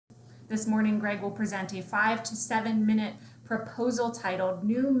This morning, Greg will present a 5 to 7 minute proposal titled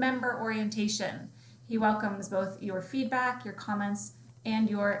New Member Orientation. He welcomes both your feedback, your comments, and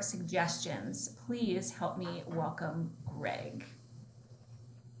your suggestions. Please help me welcome Greg.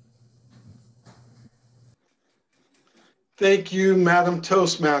 Thank you, Madam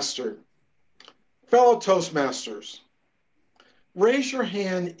Toastmaster. Fellow Toastmasters, raise your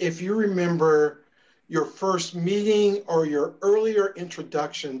hand if you remember your first meeting or your earlier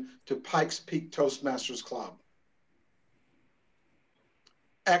introduction to Pikes Peak Toastmasters Club.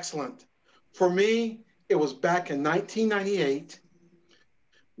 Excellent. For me, it was back in 1998.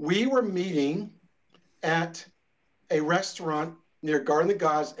 We were meeting at a restaurant near Garden of the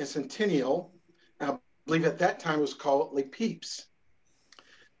Gods and Centennial. I believe at that time it was called Le Peeps.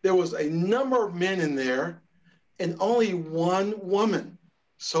 There was a number of men in there and only one woman,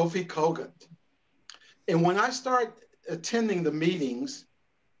 Sophie Kogut. And when I started attending the meetings,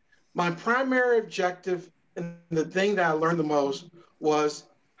 my primary objective and the thing that I learned the most was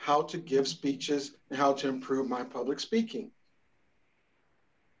how to give speeches and how to improve my public speaking.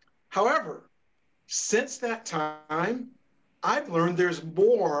 However, since that time, I've learned there's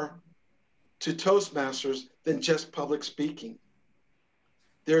more to Toastmasters than just public speaking.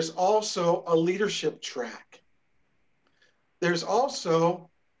 There's also a leadership track. There's also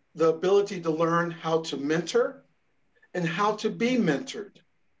the ability to learn how to mentor and how to be mentored.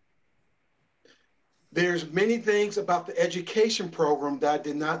 There's many things about the education program that I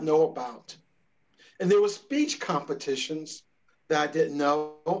did not know about. And there were speech competitions that I didn't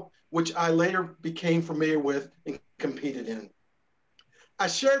know, which I later became familiar with and competed in. I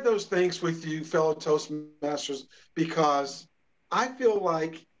share those things with you, fellow Toastmasters, because I feel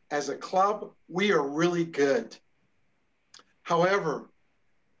like as a club, we are really good. However,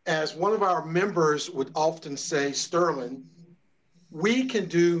 as one of our members would often say, Sterling, we can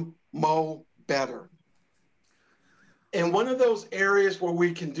do mo better. And one of those areas where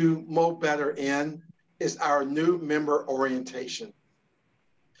we can do mo better in is our new member orientation.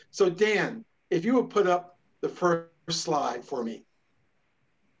 So Dan, if you would put up the first slide for me.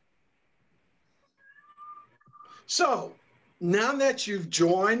 So now that you've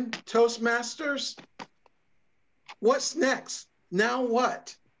joined Toastmasters, what's next? Now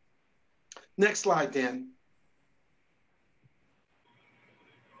what? Next slide, Dan.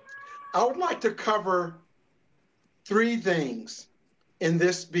 I would like to cover 3 things in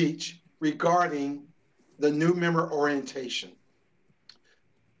this speech regarding the new member orientation.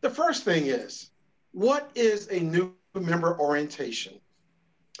 The first thing is, what is a new member orientation?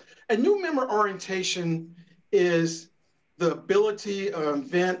 A new member orientation is the ability, an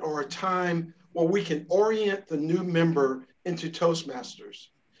event, or a time where we can orient the new member into Toastmasters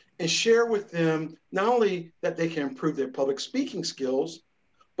and share with them not only that they can improve their public speaking skills,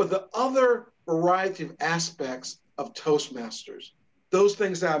 but the other variety of aspects of Toastmasters, those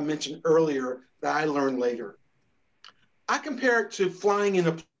things that I mentioned earlier that I learned later. I compare it to flying in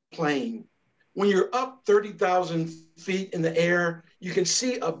a plane. When you're up 30,000 feet in the air, you can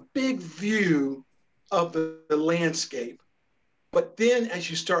see a big view of the landscape. But then as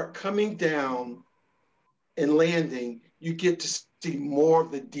you start coming down and landing, you get to see more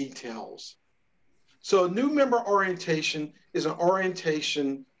of the details. So a new member orientation is an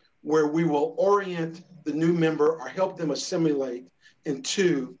orientation where we will orient the new member or help them assimilate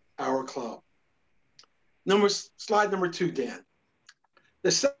into our club. Slide number 2, Dan.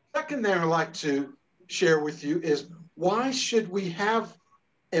 The second thing I'd like to share with you is why should we have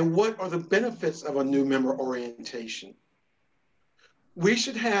and what are the benefits of a new member orientation? We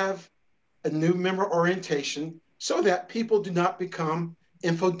should have a new member orientation so that people do not become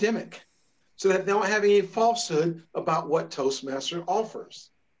infodemic, so that they don't have any falsehood about what Toastmaster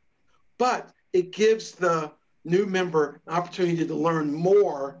offers. But it gives the new member an opportunity to learn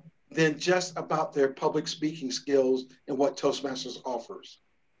more than just about their public speaking skills and what Toastmasters offers.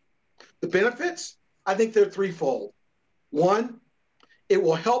 The benefits, I think they're threefold. One, it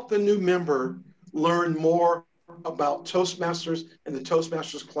will help the new member learn more about Toastmasters and the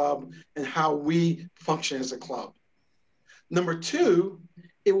Toastmasters Club and how we function as a club. Number 2,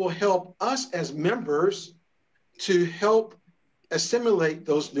 it will help us as members to help assimilate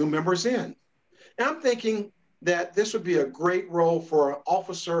those new members in. And I'm thinking that this would be a great role for an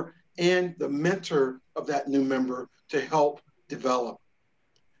officer and the mentor of that new member to help develop.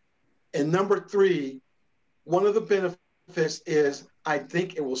 And number 3, one of the benefits is I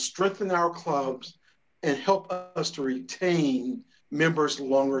think it will strengthen our clubs and help us to retain members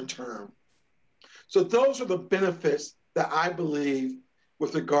longer term. So those are the benefits that I believe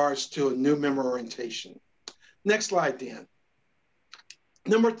with regards to a new member orientation. Next slide, Dan.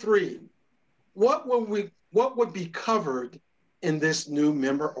 Number three, what would be covered in this new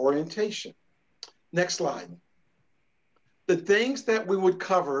member orientation? Next slide. The things that we would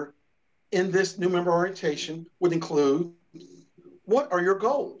cover in this new member orientation would include, what are your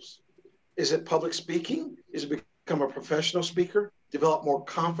goals? Is it public speaking? Is it become a professional speaker? Develop more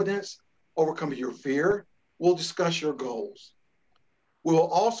confidence? Overcome your fear? We'll discuss your goals. We will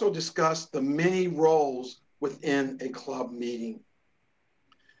also discuss the many roles within a club meeting.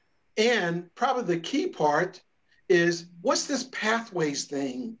 And probably the key part is, what's this pathways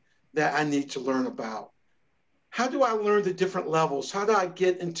thing that I need to learn about? How do I learn the different levels? How do I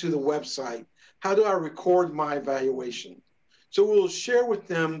get into the website? How do I record my evaluation? So we'll share with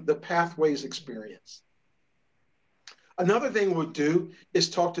them the pathways experience. Another thing we'll do is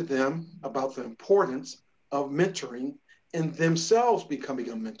talk to them about the importance of mentoring and themselves becoming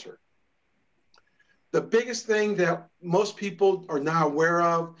a mentor. The biggest thing that most people are now aware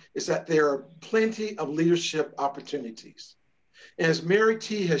of is that there are plenty of leadership opportunities. As Mary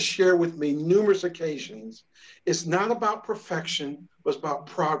T has shared with me numerous occasions, it's not about perfection, but it's about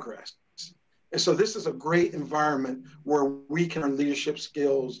progress. And so this is a great environment where we can learn leadership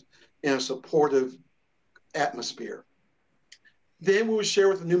skills in a supportive atmosphere. Then we will share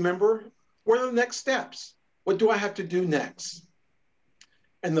with the new member, what are the next steps? What do I have to do next?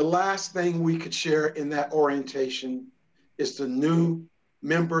 And the last thing we could share in that orientation is the new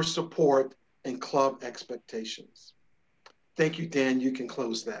member support and club expectations. Thank you, Dan. You can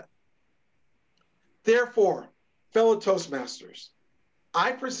close that. Therefore, fellow Toastmasters,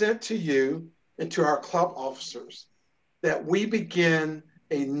 I present to you and to our club officers that we begin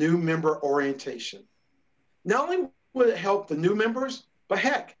a new member orientation. Not only will it help the new members, but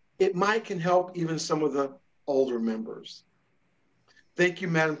heck, it might can help even some of the older members. Thank you,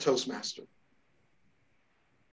 Madam Toastmaster.